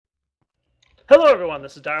Hello everyone,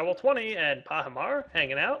 this is Direwolf20 and Pahimar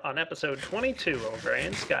hanging out on episode 22 of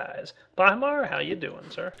Agrarian Skies. Pahimar, how you doing,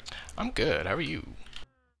 sir? I'm good. How are you?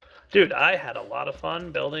 Dude, I had a lot of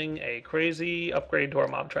fun building a crazy upgrade to our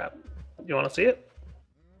mob trap. You want to see it?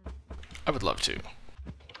 I would love to.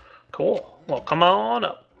 Cool. Well, come on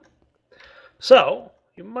up. So,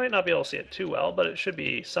 you might not be able to see it too well, but it should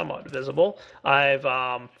be somewhat visible. I've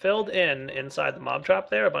filled inside the mob trap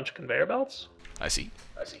there a bunch of conveyor belts. I see.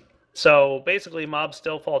 So basically, mobs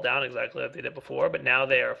still fall down exactly like they did before, but now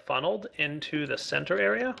they are funneled into the center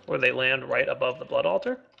area where they land right above the blood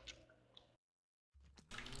altar.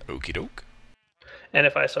 Okie doke. And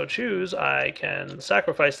if I so choose, I can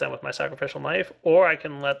sacrifice them with my sacrificial knife, or I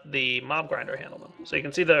can let the mob grinder handle them. So you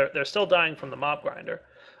can see they're still dying from the mob grinder.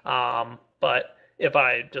 But if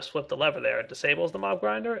I just flip the lever there, it disables the mob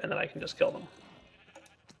grinder, and then I can just kill them.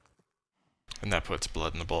 And that puts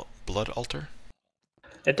blood in the blood altar?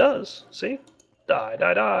 It does. See? Die,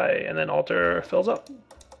 die, die. And then altar fills up.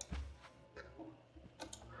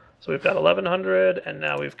 So we've got 1100, and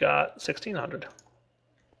now we've got 1600.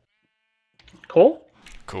 Cool?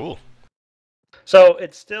 Cool. So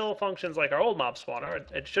it still functions like our old mob spawner.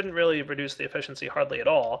 It shouldn't really reduce the efficiency hardly at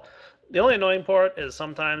all. The only annoying part is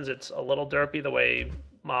sometimes it's a little derpy the way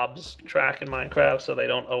mobs track in Minecraft, so they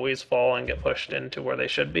don't always fall and get pushed into where they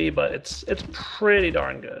should be, but it's pretty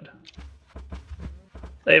darn good.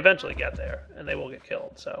 They eventually get there, and they will get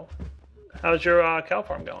killed, so... How's your cow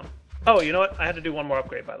farm going? Oh, you know what? I had to do one more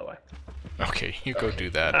upgrade, by the way. Okay, you go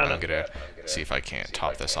do that. I'm gonna see if I can't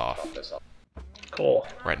top this off. Cool.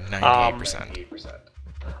 We're at 98%.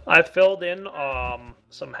 I filled in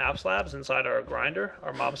some half slabs inside our grinder,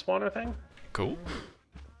 our mob spawner thing. Cool.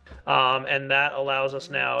 And that allows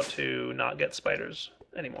us now to not get spiders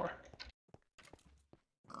anymore.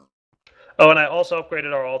 Oh, and I also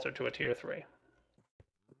upgraded our altar to a tier 3.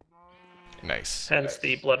 Nice. Hence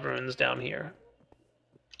the blood runes down here.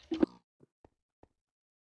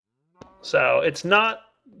 So it's not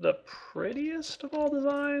the prettiest of all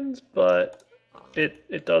designs, but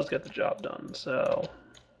it does get the job done, so...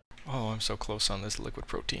 Oh, I'm so close on this liquid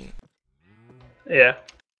protein. Yeah.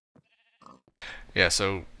 Yeah,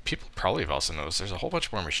 so people probably have also noticed there's a whole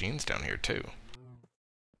bunch more machines down here, too.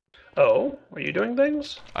 Oh, were you doing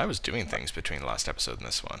things? I was doing things between the last episode and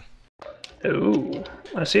this one. Ooh,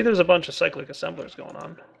 I see there's a bunch of cyclic assemblers going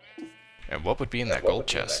on. And what would be in that gold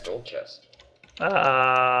chest? Oh,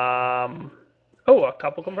 a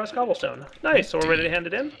couple compressed cobblestone. Nice, so we're ready to hand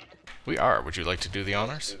it in? We are. Would you like to do the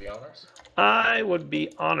honors? I would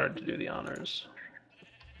be honored to do the honors.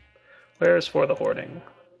 Where's for the hoarding?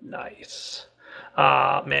 Nice.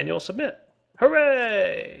 Manual submit.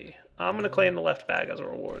 Hooray! I'm going to claim the left bag as a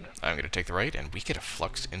reward. I'm going to take the right, and we get a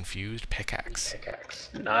flux-infused pickaxe.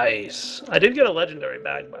 Nice. I did get a legendary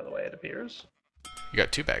bag, by the way, it appears. You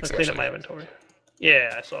got 2 bags, Let's clean up my inventory.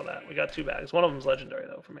 Yeah, I saw that. We got 2 bags. One of them's legendary,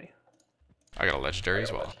 though, for me. I got a legendary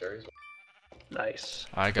as well. Nice.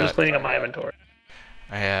 Just cleaning up my inventory.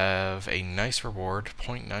 I have a nice reward,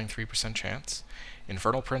 0.93% chance.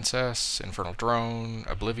 Infernal Princess, Infernal Drone,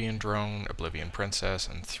 Oblivion Princess,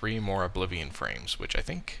 and 3 more Oblivion frames, which I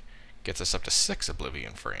think gets us up to 6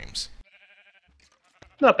 Oblivion frames.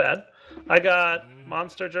 Not bad. I got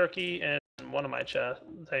Monster Jerky in one of my chest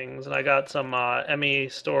things, and I got some ME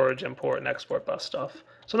storage, import, and export bus stuff.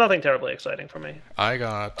 So nothing terribly exciting for me. I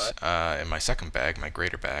got, in my second bag, my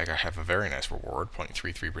greater bag, I have a very nice reward,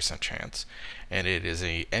 0.33% chance, and it is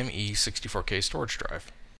a ME 64K storage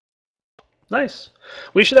drive. Nice.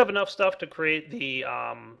 We should have enough stuff to create the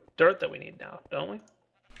dirt that we need now, don't we?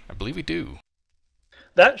 I believe we do.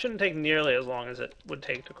 That shouldn't take nearly as long as it would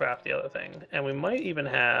take to craft the other thing. And we might even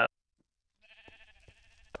have...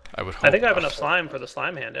 I would hope. I think I have enough slime for the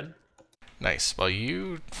slime hand-in. Nice. While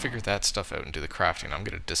you figure that stuff out and do the crafting, I'm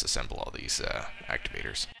going to disassemble all these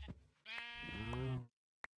activators.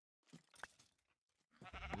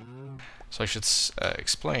 So I should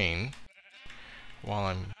explain, while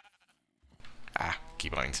I'm...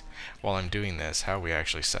 keybinds. While I'm doing this, how we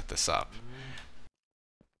actually set this up.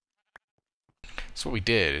 So what we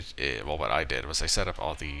did, well, what I did was I set up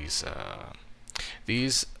all these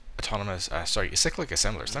autonomous, cyclic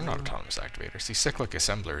assemblers. They're not autonomous activators. These cyclic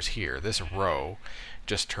assemblers here, this row,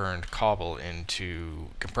 just turned cobble into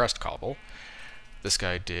compressed cobble. This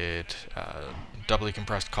guy did doubly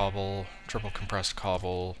compressed cobble, triple compressed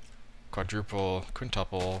cobble, quadruple,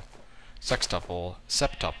 quintuple, sextuple,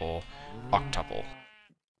 septuple, octuple.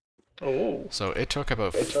 Oh. So it took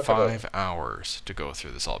about 5 hours to go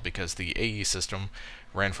through this all, because the AE system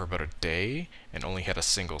ran for about a day and only had a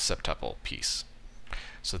single septuple piece.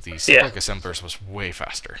 So the cyclic assemblers was way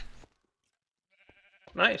faster.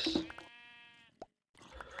 Nice.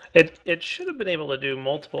 It should have been able to do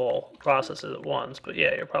multiple processes at once, but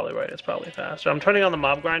yeah, you're probably right. It's probably faster. I'm turning on the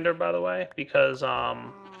mob grinder, by the way, because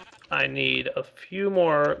I need a few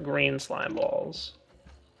more green slime balls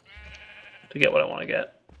to get what I want to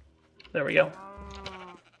get. There we go.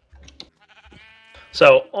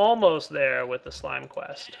 So almost there with the slime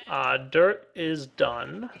quest. Dirt is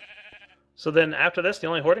done. So then after this, the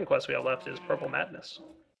only hoarding quest we have left is Purple Madness.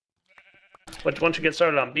 Which once you get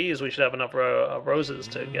started on bees, we should have enough roses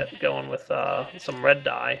to get going with some red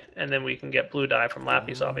dye, and then we can get blue dye from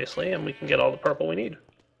Lapis, obviously, and we can get all the purple we need.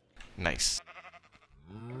 Nice.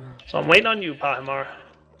 So I'm waiting on you, Pahimar.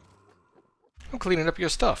 I'm cleaning up your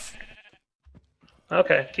stuff.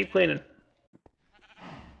 Okay, keep cleaning.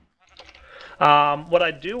 What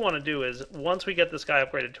I do want to do is, once we get this guy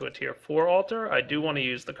upgraded to a tier 4 altar, I do want to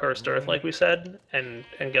use the Cursed Earth, like we said, and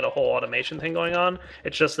get a whole automation thing going on.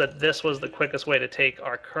 It's just that this was the quickest way to take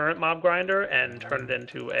our current mob grinder and turn it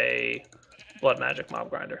into a blood magic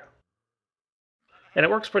mob grinder. And it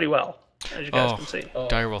works pretty well, as you guys can see.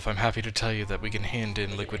 Direwolf, I'm happy to tell you that we can hand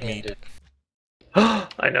in liquid meat.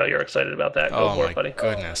 I know you're excited about that. Go for it, buddy.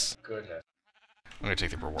 Goodness. I'm going to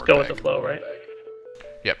take the reward Go bag. with the flow, right?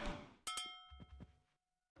 Yep.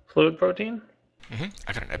 Fluid protein?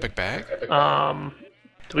 I got an epic bag.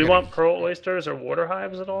 Do we want pearl oysters or water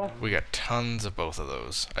hives at all? We got tons of both of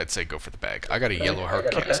those. I'd say go for the bag. I got a yellow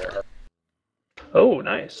heart canister. Oh,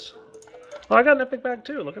 nice. Oh, I got an epic bag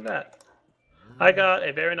too. Look at that. I got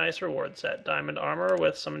a very nice reward set. Diamond armor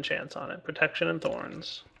with some enchants on it. Protection and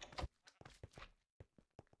thorns.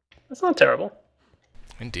 That's not terrible.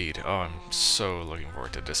 Indeed. Oh, I'm so looking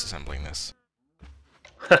forward to disassembling this.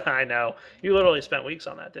 I know. You literally spent weeks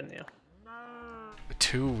on that, didn't you?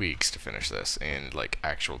 2 weeks to finish this in, like,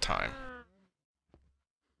 actual time.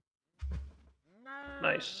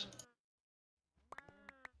 Nice.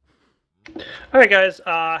 Alright guys,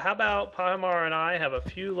 how about Pahimar and I have a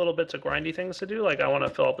few little bits of grindy things to do, like I want to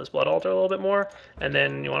fill up this blood altar a little bit more, and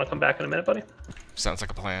then you want to come back in a minute, buddy? Sounds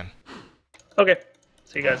like a plan. Okay,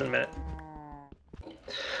 see you guys in a minute.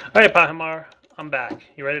 Alright Pahimar, I'm back.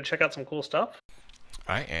 You ready to check out some cool stuff?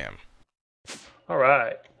 I am.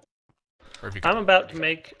 Alright. I'm about to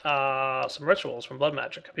make some rituals from blood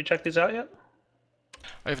magic. Have you checked these out yet?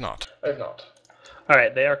 I have not.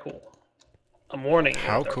 Alright, they are cool. I'm warning you.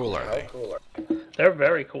 How cool are they? They're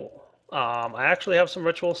very cool. I actually have some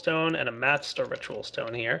ritual stone and a master ritual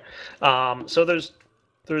stone here. So there's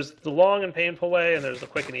the long and painful way, and there's the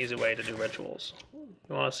quick and easy way to do rituals.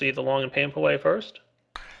 You want to see the long and painful way first?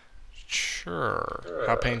 Sure.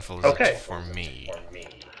 How painful is it for me?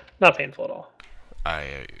 Not painful at all.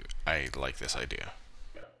 I like this idea.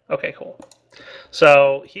 Okay, cool.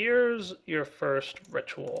 So here's your first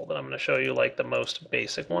ritual that I'm going to show you, like the most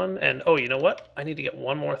basic one. And oh, you know what? I need to get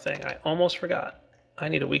one more thing. I almost forgot. I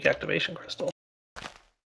need a weak activation crystal.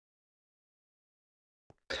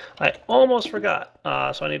 I almost forgot.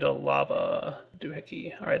 So I need a lava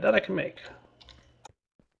doohickey. All right, that I can make.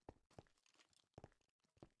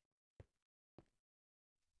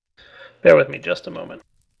 Bear with me just a moment.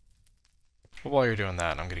 Well, while you're doing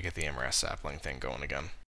that, I'm going to get the amaranth sapling thing going again.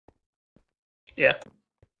 Yeah.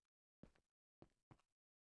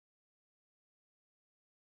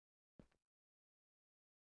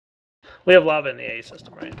 We have lava in the A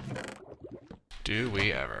system, right? Do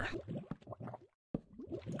we ever?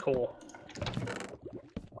 Cool.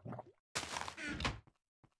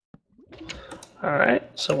 Alright,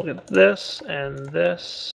 so we'll get this and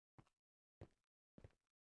this.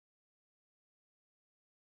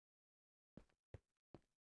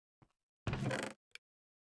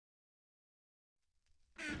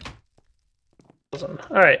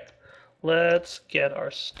 Alright, let's get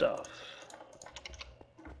our stuff.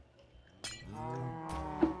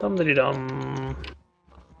 Dum-diddy-dum.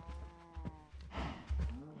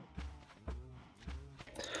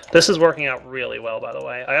 This is working out really well, by the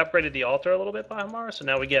way. I upgraded the altar a little bit, Pahimar, so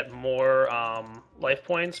now we get more life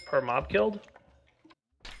points per mob killed.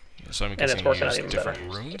 So I'm guessing you use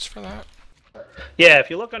different runes for that? Yeah, if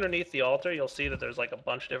you look underneath the altar, you'll see that there's like a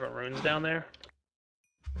bunch of different runes down there.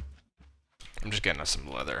 I'm just getting us some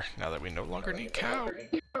leather, now that we no longer need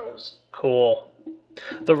cows. Cool.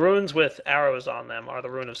 The runes with arrows on them are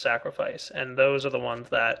the rune of sacrifice, and those are the ones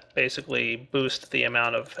that basically boost the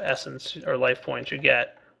amount of essence or life points you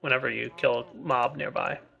get whenever you kill a mob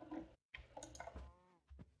nearby.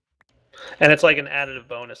 And it's like an additive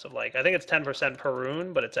bonus of like, I think it's 10% per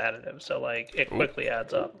rune, but it's additive, so like it quickly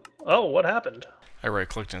adds up. Oh, what happened? I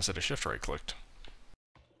right-clicked instead of shift right-clicked.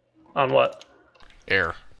 On what?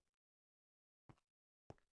 Air.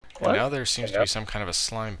 What? And now there seems to be some kind of a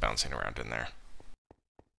slime bouncing around in there.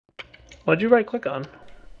 What'd you right-click on?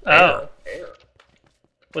 Oh.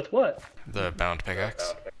 With what? The bound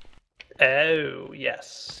pickaxe. Oh,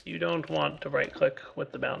 yes. You don't want to right-click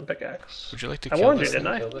with the bound pickaxe. Would you like to I kill warned you, this thing?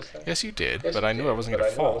 didn't I? Yes, you did, but I knew I wasn't going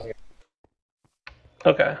to fall.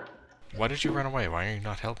 Okay. Why did you run away? Why are you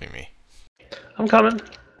not helping me? I'm coming.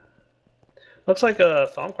 Looks like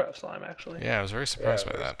a Thaumcraft slime, actually. Yeah, I was very surprised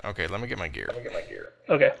by that. Okay, let me get my gear.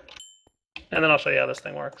 Okay. And then I'll show you how this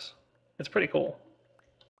thing works. It's pretty cool.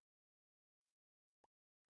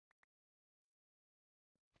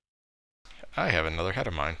 I have another head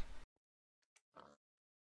of mine.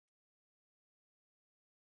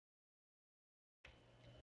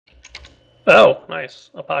 Oh, nice.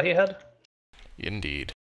 A Pahi head?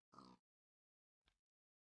 Indeed.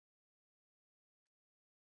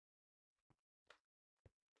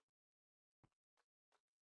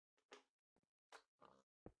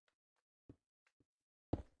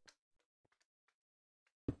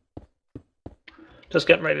 Just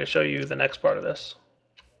getting ready to show you the next part of this.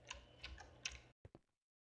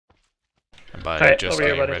 And by right, just over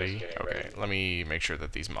here, getting buddy. ready, okay, let me make sure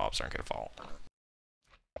that these mobs aren't going to fall.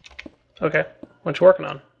 Okay. What you working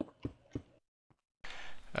on?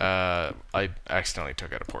 I accidentally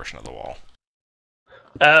took out a portion of the wall.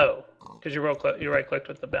 Oh, because you right-clicked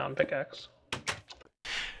with the bound pickaxe.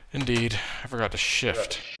 Indeed. I forgot to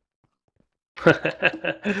shift.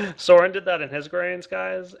 Soren did that in his Agrarian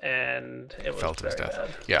skies, and it was Fell to his very death. bad.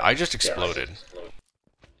 Yeah, I just exploded.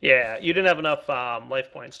 Yeah, you didn't have enough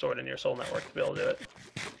life points stored in your soul network to be able to do it.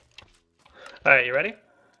 Alright, you ready?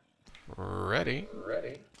 Ready.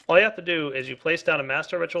 All you have to do is you place down a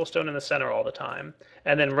master ritual stone in the center all the time,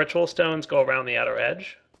 and then ritual stones go around the outer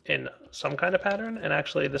edge in some kind of pattern, and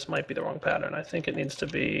actually this might be the wrong pattern. I think it needs to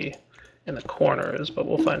be in the corners, but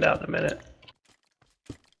we'll find out in a minute.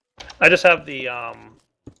 I just have the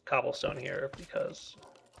cobblestone here because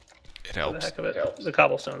It for helps. the heck of it, the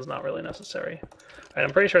cobblestone is not really necessary. Alright, I'm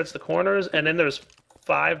pretty sure it's the corners, and then there's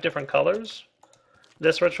 5 different colors.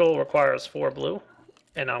 This ritual requires 4 blue,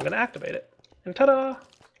 and now I'm going to activate it. And ta-da!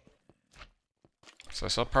 So I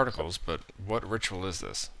saw particles, but what ritual is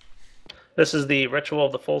this? This is the ritual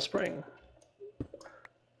of the full spring.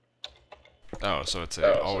 Oh, so it's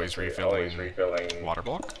a always refilling water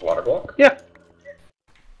block? Yeah.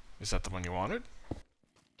 Is that the one you wanted?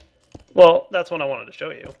 Well, that's what I wanted to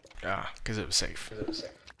show you. Ah, because it was safe.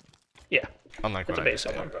 Yeah. Unlike It's what a I just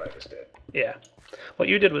basic did. one. Yeah. What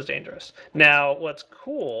you did was dangerous. Now, what's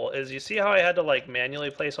cool is you see how I had to like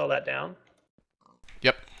manually place all that down?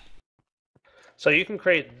 Yep. So you can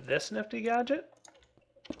create this nifty gadget,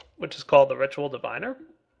 which is called the Ritual Diviner.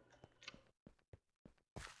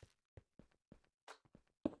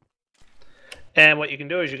 And what you can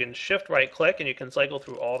do is you can shift right click and you can cycle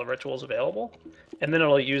through all the rituals available. And then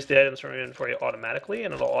it'll use the items from your inventory automatically,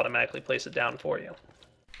 and it'll automatically place it down for you.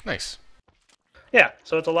 Nice. Yeah,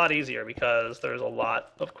 so it's a lot easier because there's a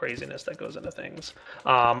lot of craziness that goes into things.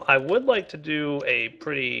 I would like to do a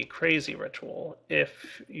pretty crazy ritual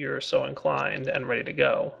if you're so inclined and ready to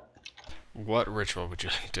go. What ritual would you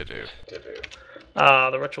like to do?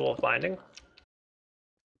 The Ritual of Binding.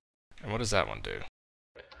 And what does that one do?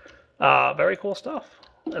 Very cool stuff,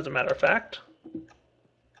 as a matter of fact.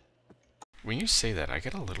 When you say that, I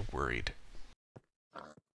get a little worried.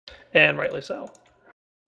 And rightly so.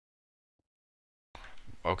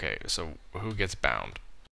 Okay, so who gets bound?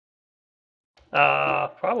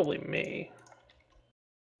 Probably me.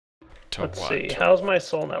 To Let's what? see, how's my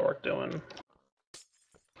soul network doing?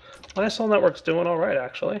 My soul network's doing alright,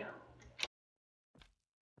 actually.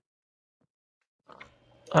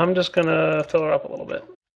 I'm just gonna fill her up a little bit.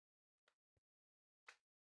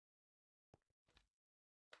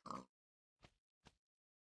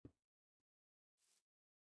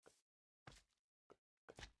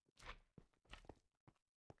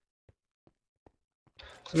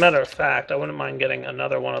 As a matter of fact, I wouldn't mind getting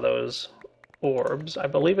another one of those orbs. I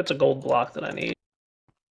believe it's a gold block that I need.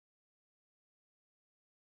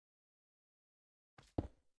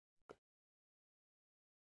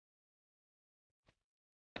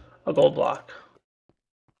 A gold block.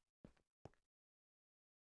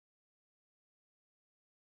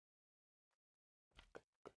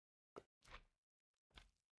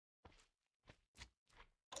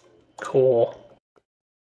 Cool.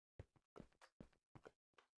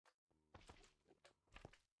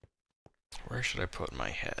 Where should I put my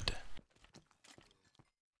head?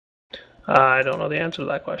 I don't know the answer to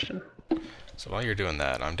that question. So while you're doing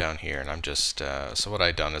that, I'm down here, and I'm just... so what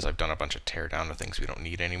I've done is I've done a bunch of tear down of things we don't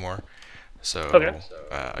need anymore. So Okay.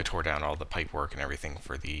 I tore down all the pipe work and everything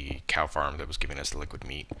for the cow farm that was giving us the liquid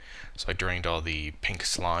meat. So I drained all the pink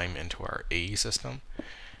slime into our AE system.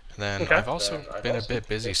 And then Okay. I've also been a bit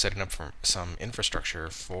busy setting up for some infrastructure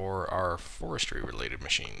for our forestry-related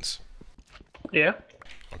machines. Yeah.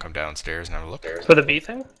 I'll come downstairs and have a look. For the bee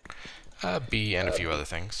thing? Bee and a few other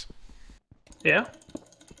things. Yeah.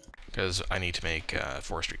 Because I need to make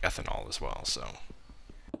forestry ethanol as well, so...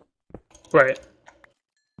 Right.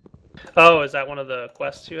 Oh, is that one of the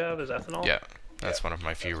quests you have, is ethanol? Yeah, that's one of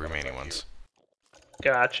my few remaining ones.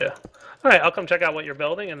 Gotcha. Alright, I'll come check out what you're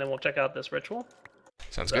building, and then we'll check out this ritual.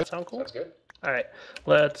 Sounds Does good? that sound cool? Alright,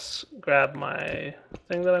 let's grab my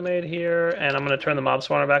thing that I made here, and I'm going to turn the mob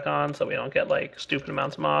spawner back on so we don't get, like, stupid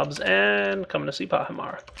amounts of mobs, and coming to see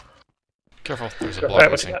Pahimar. Careful, there's a block Alright,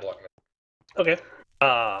 what missing. you got? Okay.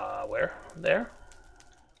 Where? There?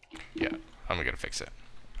 Yeah, I'm gonna fix it.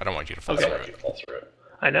 I don't want you to fall Okay. through it.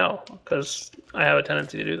 I know, because I have a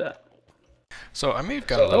tendency to do that. So I may have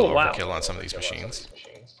gone a little wow. overkill on some of these machines.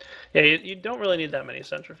 Yeah, you don't really need that many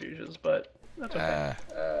centrifuges, but that's okay.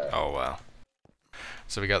 Oh well.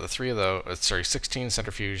 So we got the 3 of those, 16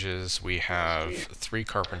 centrifuges, we have 3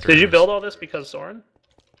 carpenters. Did you build all this because Soren?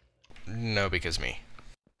 No, because me.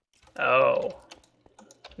 Oh.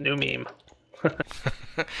 New meme.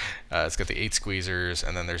 It's got the 8 squeezers,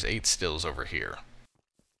 and then there's 8 stills over here.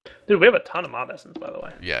 Dude, we have a ton of mob essence, by the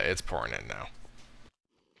way. Yeah, it's pouring in now.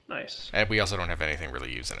 Nice. And we also don't have anything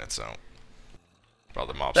really using it, so... Well,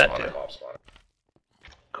 the mob That spawner. too.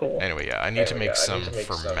 Cool. Anyway, yeah, I need to make some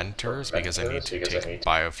fermenters because I need to take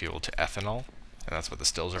biofuel to ethanol. And that's what the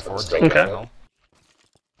stills are for, to make ethanol.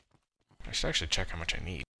 I should actually check how much I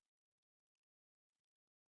need.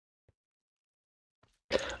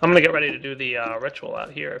 I'm gonna get ready to do the ritual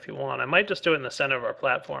out here if you want. I might just do it in the center of our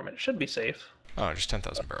platform. It should be safe. Oh, just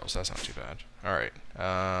 10,000 barrels. That's not too bad. Alright.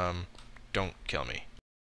 Don't kill me.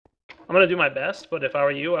 I'm gonna do my best, but if I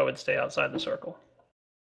were you, I would stay outside the circle.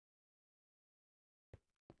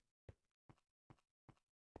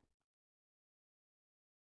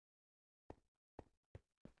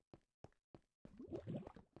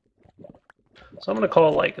 So I'm going to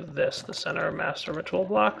call it like this, the center master ritual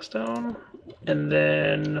block stone. And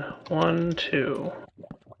then 1, 2.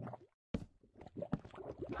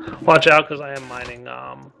 Watch out because I am mining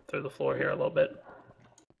through the floor here a little bit.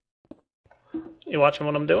 You watching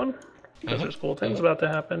what I'm doing? Because there's cool things about to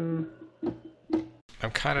happen. I'm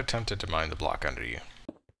kind of tempted to mine the block under you.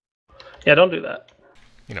 Yeah, don't do that.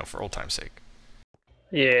 You know, for old time's sake.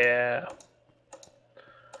 Yeah.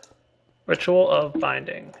 Ritual of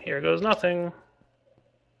binding. Here goes nothing.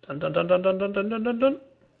 Dun dun dun dun dun dun dun dun dun dun.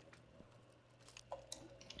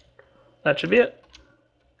 That should be it.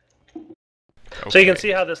 Okay. So you can see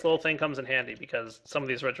how this little thing comes in handy because some of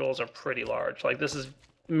these rituals are pretty large. Like this is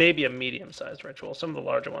maybe a medium-sized ritual. Some of the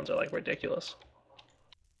larger ones are like ridiculous.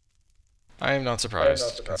 I am not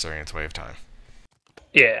surprised, considering its wave time.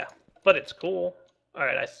 Yeah, but it's cool. All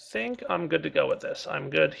right, I think I'm good to go with this. I'm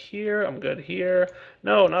good here. I'm good here.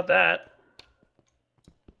 No, not that.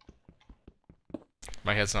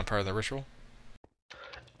 My head's not part of the ritual?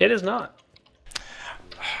 It is not.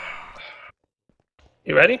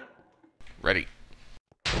 You ready? Ready.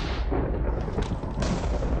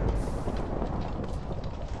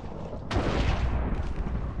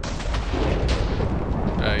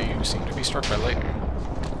 You seem to be struck by lightning.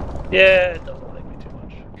 Yeah, it doesn't like me too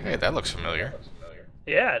much. Hey, that looks familiar.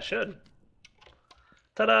 Yeah, it should.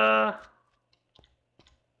 Ta-da!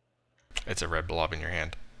 It's a red blob in your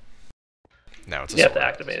hand. Now it's a You have sword. to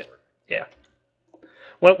activate it. Yeah.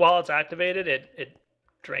 While it's activated, it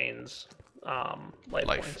drains life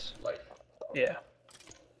points. Yeah.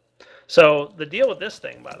 So the deal with this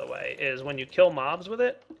thing, by the way, is when you kill mobs with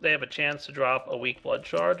it, they have a chance to drop a weak blood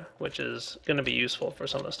shard, which is going to be useful for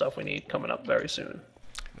some of the stuff we need coming up very soon.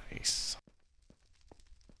 Nice.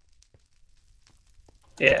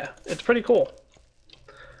 Yeah, it's pretty cool.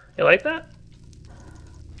 You like that?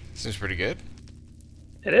 Seems pretty good.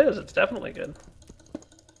 It is. It's definitely good.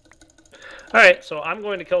 Alright, so I'm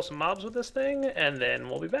going to kill some mobs with this thing, and then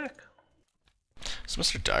we'll be back. So,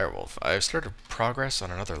 Mr. Direwolf, I've started progress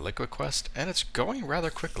on another liquid quest, and it's going rather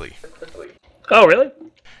quickly. Oh, really?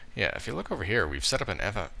 Yeah, if you look over here, we've set up an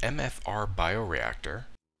MFR bioreactor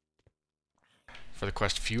for the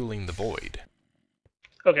quest Fueling the Void.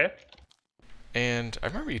 Okay. And I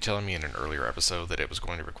remember you telling me in an earlier episode that it was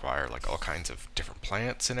going to require like all kinds of different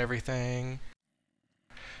plants and everything.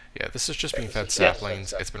 Yeah, this is just being fed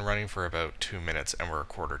saplings. It's been running for about 2 minutes, and we're a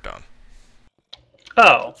quarter done.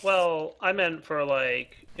 Oh, well, I ment for,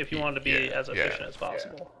 like, if you wanted to be as efficient as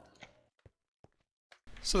possible.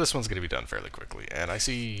 So this one's going to be done fairly quickly, and I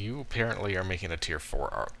see you apparently are making a tier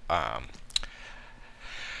 4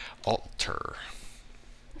 altar.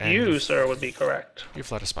 And You, sir, would be correct.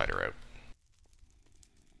 you've let a spider out.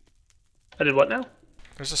 I did what now?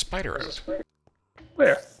 There's a spider out.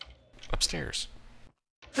 Where? Upstairs.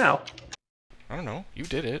 How? I don't know. You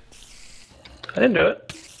did it. I didn't do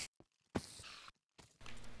it.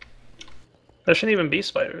 There shouldn't even be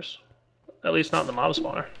spiders. At least not in the mob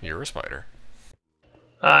spawner. You're a spider.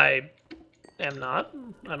 I am not,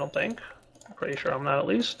 I don't think. I'm pretty sure I'm not, at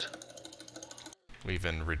least. We've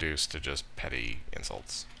been reduced to just petty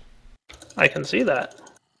insults. I can see that.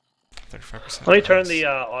 35%. Let me turn the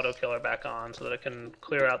auto killer back on so that it can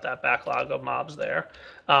clear out that backlog of mobs there.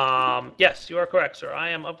 Yes, you are correct, sir. I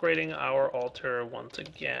am upgrading our altar once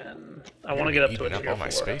again. I want to get up to a tier 4. All my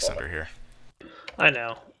space under here. I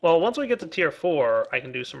know. Well, once we get to tier 4, I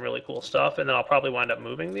can do some really cool stuff, and then I'll probably wind up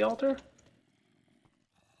moving the altar.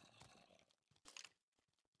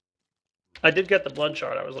 I did get the blood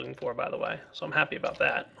shard I was looking for, by the way, so I'm happy about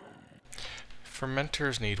that.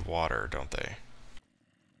 Fermenters need water, don't they?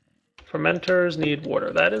 Fermenters need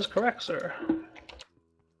water. That is correct, sir.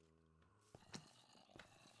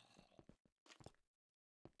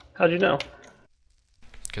 How'd you know?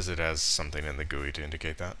 Because it has something in the GUI to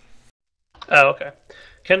indicate that. Oh, okay.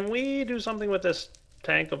 Can we do something with this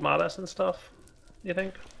tank of mob essence stuff, you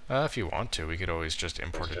think? If you want to, we could always just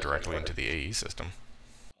import it directly into the AE system.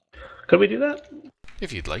 Could we do that?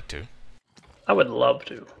 If you'd like to. I would love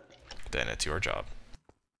to. Then it's your job.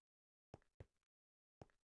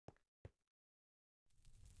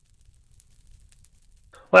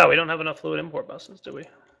 Wow, we don't have enough fluid import buses, do we?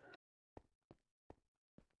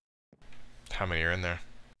 How many are in there?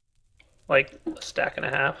 Like a stack and a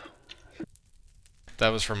half. That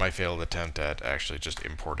was from my failed attempt at actually just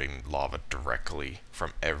importing lava directly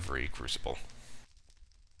from every crucible.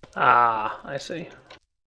 Ah, I see.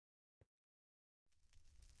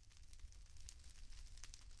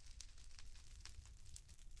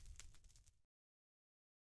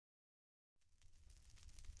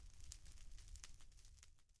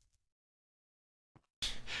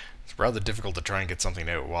 It's rather difficult to try and get something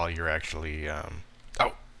out while you're actually,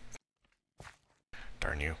 Oh!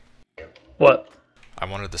 Darn you. What? I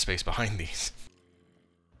wanted the space behind these.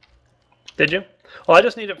 Did you? Well, I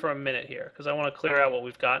just need it for a minute here, because I want to clear out what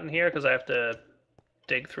we've got in here, because I have to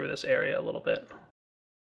dig through this area a little bit.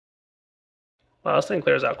 Wow, this thing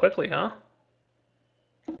clears out quickly, huh?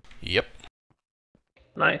 Yep.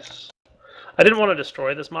 Nice. I didn't want to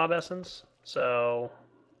destroy this mob essence, so...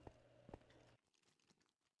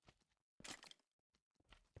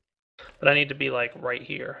 But I need to be, like, right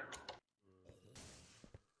here.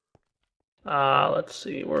 Let's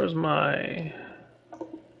see, where's my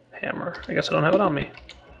hammer? I guess I don't have it on me.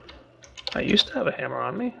 I used to have a hammer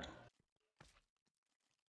on me.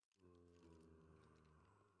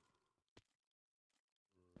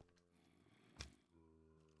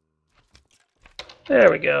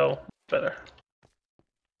 There we go. Better.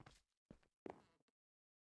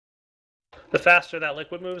 The faster that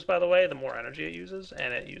liquid moves, by the way, the more energy it uses,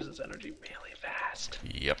 and it uses energy really fast.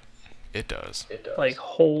 Yep, it does. Like,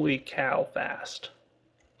 holy cow fast.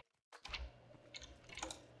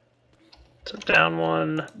 So down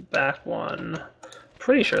one, back one.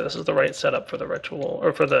 Pretty sure this is the right setup for the ritual,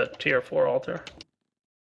 or for the tier 4 altar.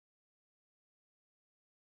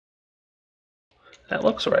 That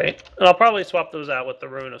looks right. And I'll probably swap those out with the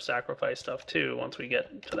Rune of Sacrifice stuff too once we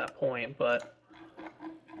get to that point, but...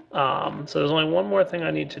 so there's only one more thing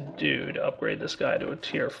I need to do to upgrade this guy to a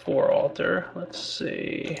tier 4 altar. Let's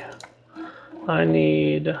see. I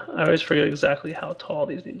always forget exactly how tall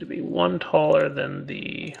these need to be. One taller than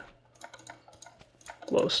the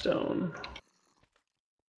glowstone.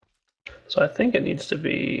 So I think it needs to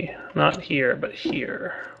be not here, but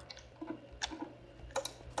here.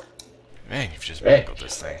 Man, you've just mangled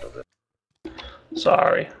this thing.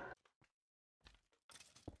 Sorry.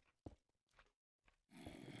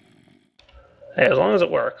 Hey, as long as it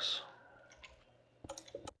works.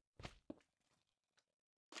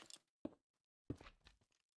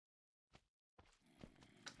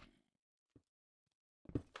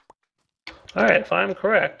 Alright, if I'm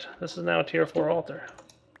correct, this is now a tier 4 altar.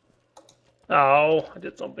 Oh, I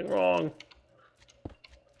did something wrong.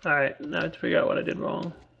 Alright, now I have to figure out what I did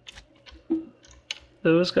wrong.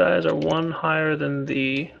 Those guys are one higher than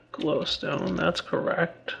the glowstone, that's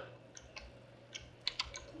correct.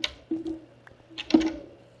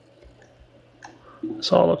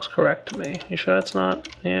 This all looks correct to me. You sure it's not?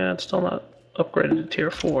 Yeah, it's still not upgraded to tier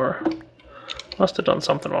 4. Must have done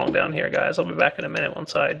something wrong down here, guys. I'll be back in a minute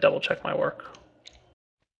once I double check my work.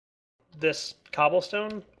 This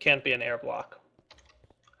cobblestone can't be an air block.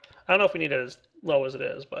 I don't know if we need it as low as it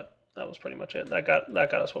is, but that was pretty much it. That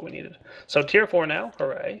got us what we needed. So tier 4 now,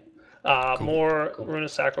 hooray. Cool. More Rune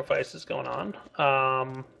of Sacrifice is going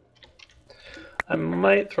on. I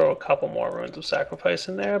might throw a couple more Runes of Sacrifice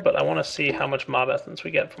in there, but I want to see how much mob essence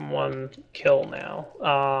we get from one kill now.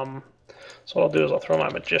 So what I'll do is I'll throw my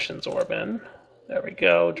Magician's Orb in. There we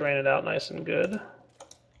go, drain it out nice and good.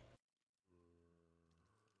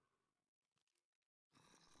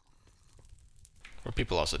 What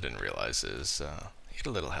people also didn't realize is he had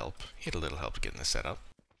a little help. He had a little help getting this set up.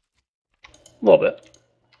 A little bit.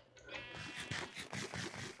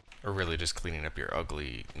 Or really just cleaning up your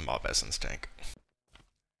ugly mob essence tank.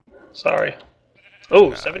 Sorry. Oh, No,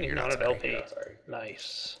 1700 LP.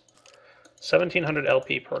 Nice. 1700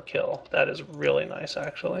 LP per kill. That is really nice,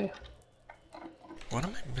 actually. What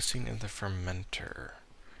am I missing in the fermenter?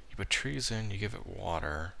 You put trees in, you give it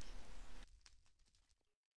water.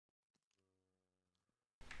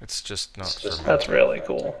 It's just not fermented. That's really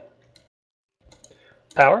cool.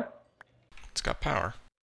 Power? It's got power.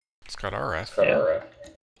 It's got RF. Yeah.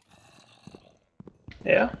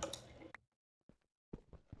 Yeah.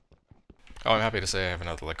 Oh, I'm happy to say I have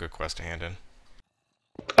another liquid quest to hand in.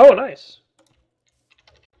 Oh, nice.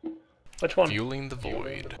 Which one? Fueling the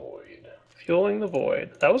Void. Fueling the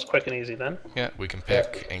Void. That was quick and easy then. Yeah, we can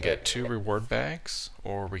pick and get 2 reward bags,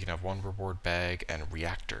 or we can have 1 reward bag and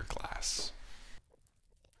reactor glass.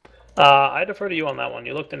 I defer to you on that one.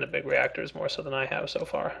 You looked into big reactors more so than I have so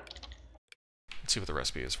far. Let's see what the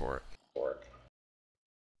recipe is for it.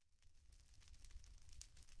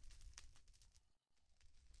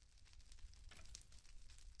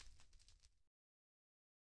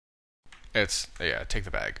 Yeah, take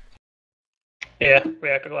the bag. Yeah,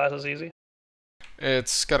 reactor glass is easy.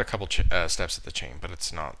 It's got a couple steps at the chain, but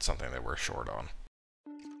it's not something that we're short on.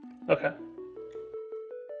 Okay.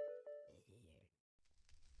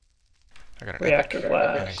 I got an Reactor epic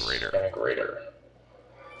glass. and a grater.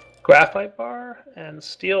 Graphite bar and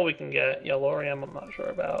steel we can get. Yellorium I'm not sure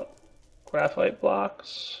about. Graphite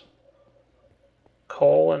blocks.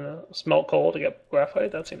 Coal and smelt coal to get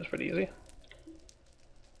graphite. That seems pretty easy.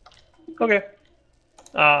 Okay.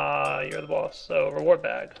 You're the boss. So reward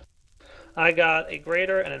bag. I got a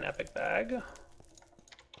grater and an epic bag.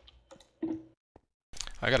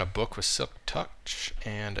 I got a book with Silk Touch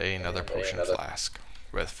and another potion flask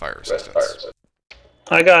with fire resistance.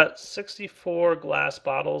 I got 64 glass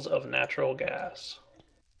bottles of natural gas.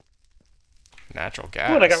 Natural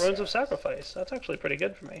gas? Oh, and I got Runes of Sacrifice. That's actually pretty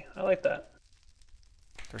good for me. I like that.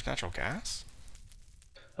 There's natural gas?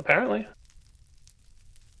 Apparently.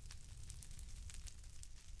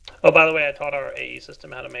 Oh, by the way, I taught our AE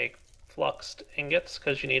system how to make fluxed ingots,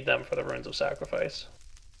 because you need them for the Runes of Sacrifice.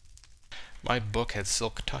 My book had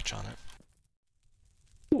Silk Touch on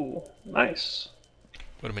it. Ooh, nice.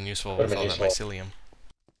 Would have been useful with all that mycelium.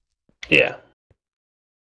 Yeah.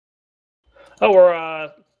 Oh,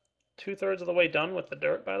 we're 2/3 of the way done with the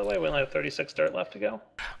dirt, by the way. We only have 36 dirt left to go.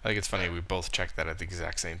 I think it's funny, we both checked that at the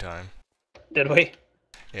exact same time. Did we?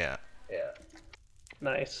 Yeah.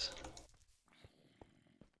 Nice.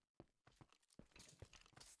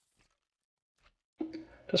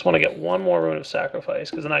 Just want to get one more Rune of Sacrifice,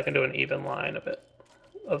 because then I can do an even line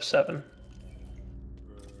of 7.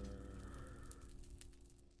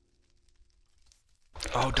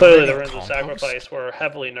 Oh, Clearly the Runes of Sacrifice were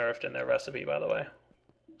heavily nerfed in their recipe, by the way.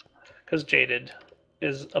 Because Jaded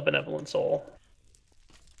is a benevolent soul.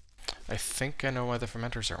 I think I know why the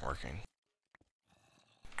fermenters aren't working.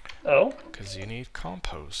 Oh? Because you need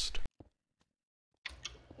compost.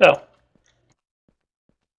 Oh.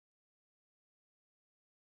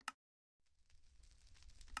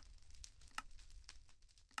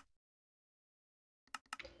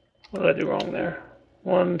 What did I do wrong there?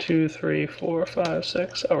 1, 2, 3, 4, 5,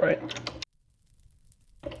 6. Oh, right.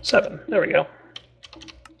 7. There we go.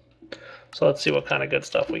 So let's see what kind of good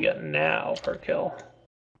stuff we get now per kill.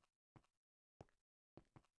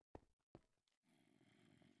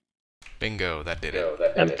 Bingo, that did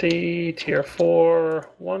it. Empty, tier 4,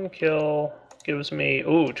 1 kill, gives me,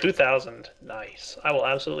 ooh, 2,000. Nice. I will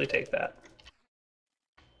absolutely take that.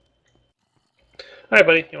 Alright,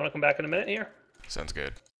 buddy, you want to come back in a minute here? Sounds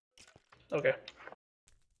good. Okay.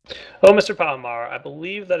 Oh, Mr. Pahimar, I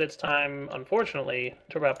believe that it's time, unfortunately,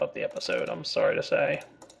 to wrap up the episode. I'm sorry to say.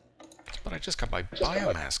 But I just got my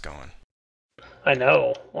biomass going. I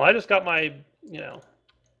know. Well, I just got my,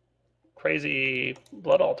 crazy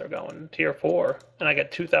blood altar going, tier 4, and I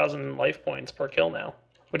get 2,000 life points per kill now,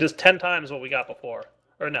 which is 10 times what we got before.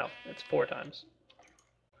 Or no, it's 4 times.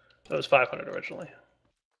 It was 500 originally.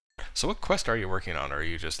 So what quest are you working on, or are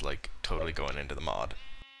you just, like, totally going into the mod?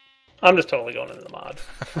 I'm just totally going into the mod.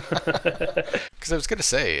 Because I was going to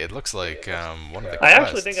say, it looks like one of the quests... I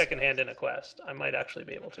actually think I can hand in a quest. I might actually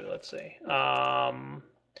be able to. Let's see.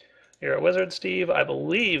 You're a wizard, Steve. I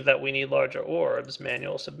believe that we need larger orbs.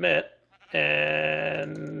 Manual submit.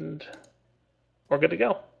 And we're good to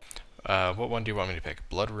go. What one do you want me to pick?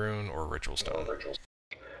 Blood Rune or Ritual Stone?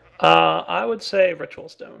 I would say Ritual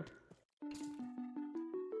Stone.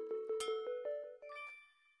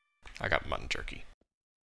 I got Mutton Jerky.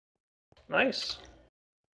 Nice.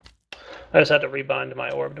 I just had to rebind my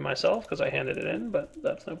orb to myself because I handed it in, but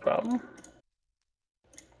that's no problem.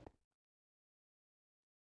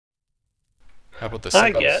 How about the Siggles?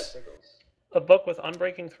 I get a book with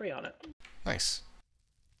Unbreaking 3 on it. Nice.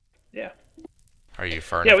 Yeah. Are you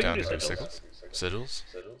far enough we down can to do do Siggles? Sigils?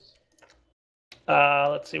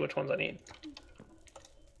 Let's see which ones I need.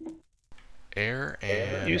 Air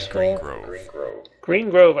and Useful. Green Grove. Green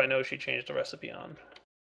Grove, I know she changed the recipe on.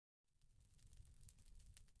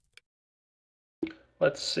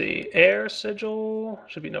 Let's see. Air Sigil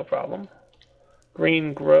should be no problem.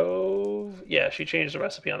 Green Grove, yeah, she changed the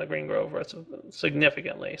recipe on the Green Grove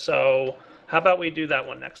significantly. So how about we do that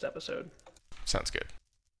one next episode? Sounds good.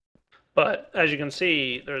 But as you can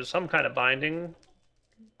see, there's some kind of binding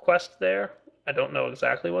quest there. I don't know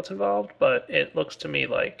exactly what's involved, but it looks to me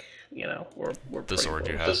like, you know, we're the sword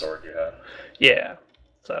you have. The sword you have. Yeah.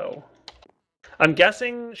 So I'm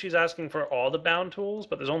guessing she's asking for all the bound tools,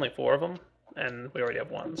 but there's only 4 of them, and we already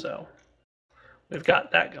have 1, so we've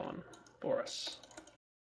got that going for us.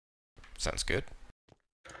 Sounds good.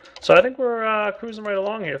 So I think we're cruising right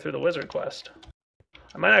along here through the wizard quest.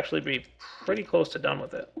 I might actually be pretty close to done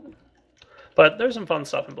with it. But there's some fun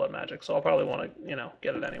stuff in Blood Magic, so I'll probably want to, you know,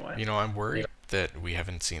 get it anyway. You know, I'm worried that we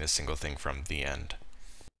haven't seen a single thing from the end.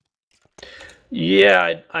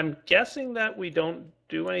 Yeah, I'm guessing that we don't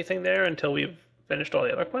do anything there until we've finished all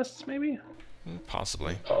the other quests, maybe?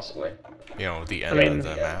 Possibly. Possibly. You know, the end of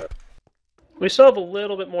the map. We still have a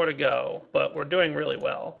little bit more to go, but we're doing really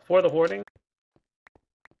well. For the hoarding,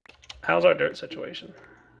 how's our dirt situation?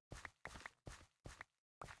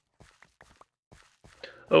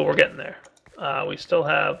 Oh, we're getting there. We still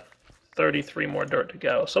have 33 more dirt to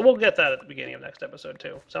go, so we'll get that at the beginning of next episode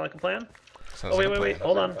too. Sound like a plan? Sounds Oh, wait, like a wait,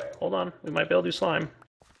 plan. hold on. We might be able to do slime.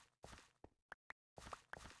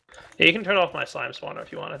 Yeah, you can turn off my slime spawner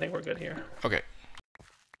if you want. I think we're good here. Okay.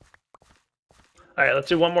 Alright, let's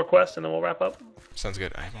do one more quest and then we'll wrap up. Sounds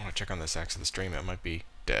good. I want to check on this axe of the stream. It might be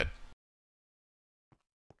dead.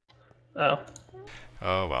 Oh.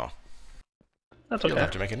 Oh, well. That's okay. You'll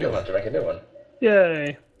have to make a new one.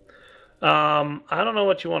 Yay. I don't know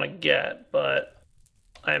what you want to get, but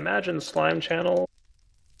I imagine slime channels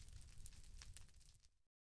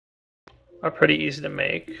are pretty easy to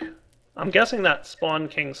make. I'm guessing that Spawn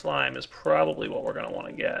King slime is probably what we're going to want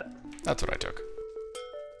to get. That's what I took.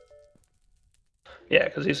 Yeah,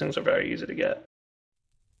 because these things are very easy to get.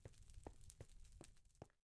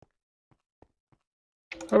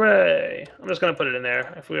 Hooray! I'm just going to put it in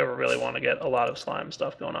there. If we ever really want to get a lot of slime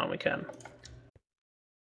stuff going on, we can.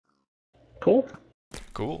 Cool.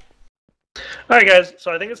 Cool. Alright guys,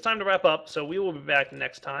 so I think it's time to wrap up, so we will be back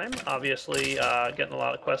next time. Obviously, getting a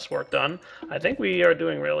lot of quest work done. I think we are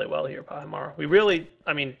doing really well here, Pahimar. We really,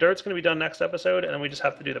 I mean, Dirt's going to be done next episode, and then we just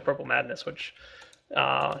have to do the Purple Madness, which,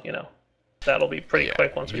 you know, that'll be pretty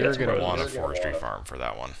quick once we get some You're roses. going to want a forestry farm for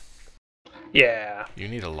that one. Yeah. You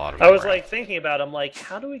need a lot of I was ground. like thinking about it, I'm like,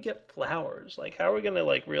 how do we get flowers? Like, how are we going to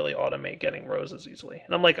like really automate getting roses easily?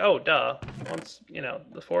 And I'm like, oh, duh. Once, you know,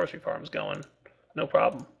 the forestry farm's going, no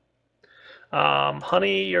problem.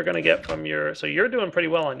 Honey, you're going to get from your... So you're doing pretty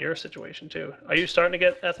well on your situation, too. Are you starting to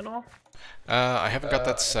get ethanol? I haven't got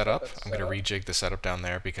that set up. I'm going to rejig the setup down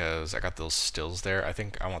there because I got those stills there. I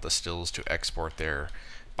think I want the stills to export their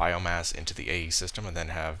biomass into the AE system and then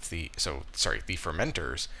have the... the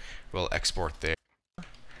fermenters will export their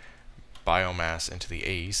biomass into the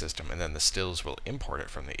AE system and then the stills will import it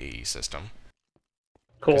from the AE system.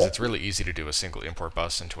 Cool. Because it's really easy to do a single import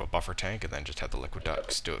bus into a buffer tank and then just have the liquid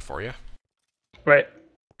ducts do it for you. Right.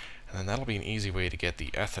 And then that'll be an easy way to get the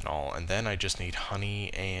ethanol, and then I just need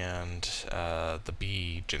honey and the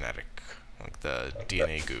bee genetic, like the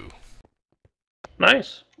DNA goo.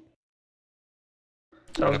 Nice.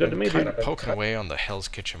 Sounds good to me, kind dude. of poking away on the Hell's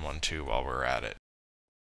Kitchen one too while we're at it.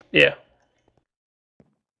 Yeah.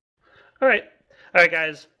 Alright. Alright,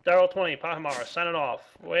 guys. Direwolf20, Pahimar, signing off.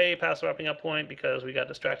 Way past the wrapping up point because we got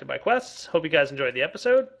distracted by quests. Hope you guys enjoyed the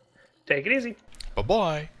episode. Take it easy.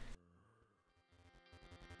 Bye-bye.